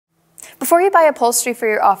Before you buy upholstery for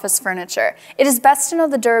your office furniture, it is best to know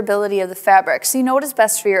the durability of the fabric so you know what is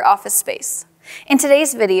best for your office space. In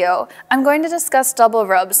today's video, I'm going to discuss double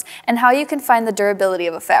rubs and how you can find the durability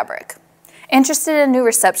of a fabric. Interested in new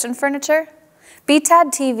reception furniture?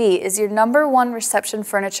 BTAD TV is your #1 reception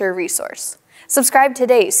furniture resource. Subscribe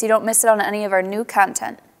today so you don't miss out on any of our new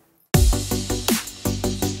content.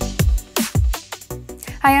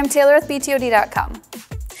 Hi, I'm Taylor with BTOD.com.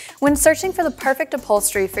 When searching for the perfect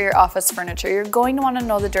upholstery for your office furniture, you're going to want to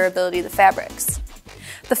know the durability of the fabrics.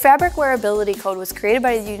 The Fabric Wearability Code was created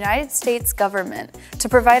by the United States government to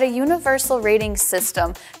provide a universal rating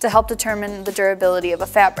system to help determine the durability of a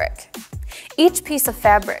fabric. Each piece of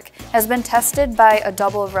fabric has been tested by a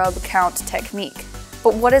double rub count technique.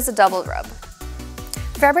 But what is a double rub?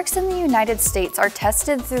 Fabrics in the United States are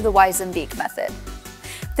tested through the Weizenbeek method.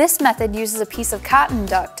 This method uses a piece of cotton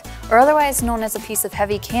duct, or otherwise known as a piece of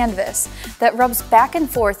heavy canvas, that rubs back and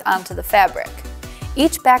forth onto the fabric.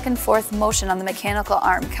 Each back and forth motion on the mechanical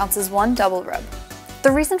arm counts as one double rub.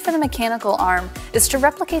 The reason for the mechanical arm is to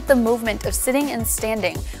replicate the movement of sitting and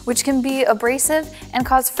standing, which can be abrasive and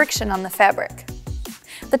cause friction on the fabric.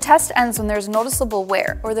 The test ends when there is noticeable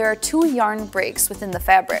wear, or there are 2 yarn breaks within the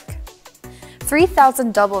fabric.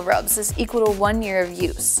 3,000 double rubs is equal to 1 year of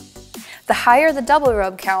use. The higher the double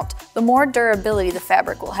rub count, the more durability the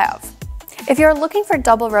fabric will have. If you're looking for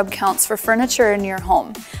double rub counts for furniture in your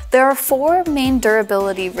home, there are 4 main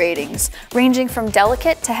durability ratings, ranging from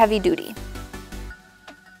delicate to heavy duty.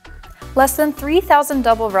 Less than 3,000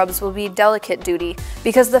 double rubs will be delicate duty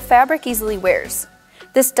because the fabric easily wears.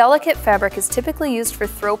 This delicate fabric is typically used for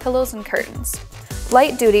throw pillows and curtains.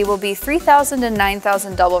 Light duty will be 3,000 to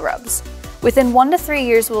 9,000 double rubs. Within 1 to 3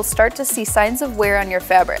 years, we'll start to see signs of wear on your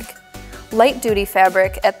fabric. Light duty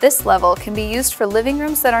fabric at this level can be used for living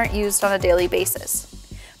rooms that aren't used on a daily basis.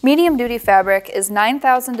 Medium duty fabric is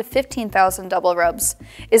 9,000 to 15,000 double rubs,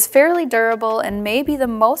 is fairly durable and may be the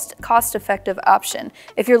most cost-effective option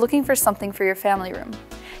if you're looking for something for your family room.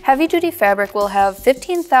 Heavy duty fabric will have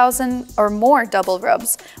 15,000 or more double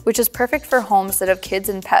rubs, which is perfect for homes that have kids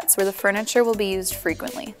and pets where the furniture will be used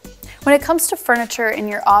frequently. When it comes to furniture in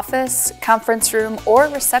your office, conference room, or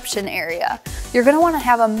reception area, you're going to want to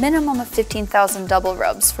have a minimum of 15,000 double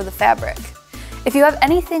rubs for the fabric. If you have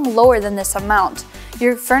anything lower than this amount,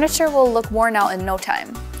 your furniture will look worn out in no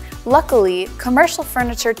time. Luckily, commercial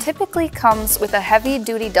furniture typically comes with a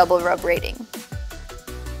heavy-duty double rub rating.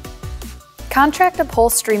 Contract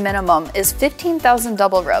upholstery minimum is 15,000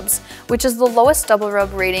 double rubs, which is the lowest double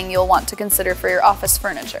rub rating you'll want to consider for your office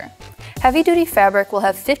furniture. Heavy-duty fabric will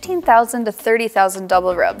have 15,000 to 30,000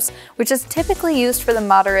 double rubs, which is typically used for the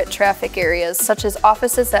moderate traffic areas such as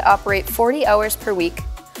offices that operate 40 hours per week,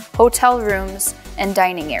 hotel rooms, and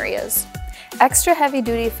dining areas. Extra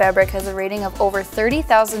heavy-duty fabric has a rating of over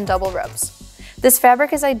 30,000 double rubs. This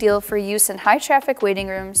fabric is ideal for use in high-traffic waiting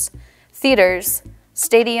rooms, theaters,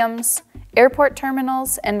 stadiums, airport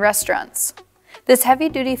terminals, and restaurants. This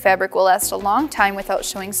heavy-duty fabric will last a long time without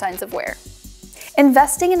showing signs of wear.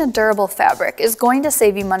 Investing in a durable fabric is going to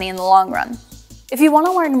save you money in the long run. If you want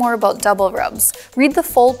to learn more about double rubs, read the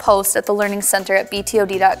full post at the Learning Center at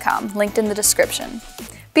BTOD.com, linked in the description.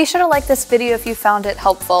 Be sure to like this video if you found it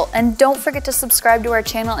helpful, and don't forget to subscribe to our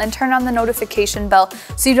channel and turn on the notification bell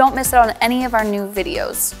so you don't miss out on any of our new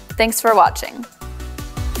videos. Thanks for watching.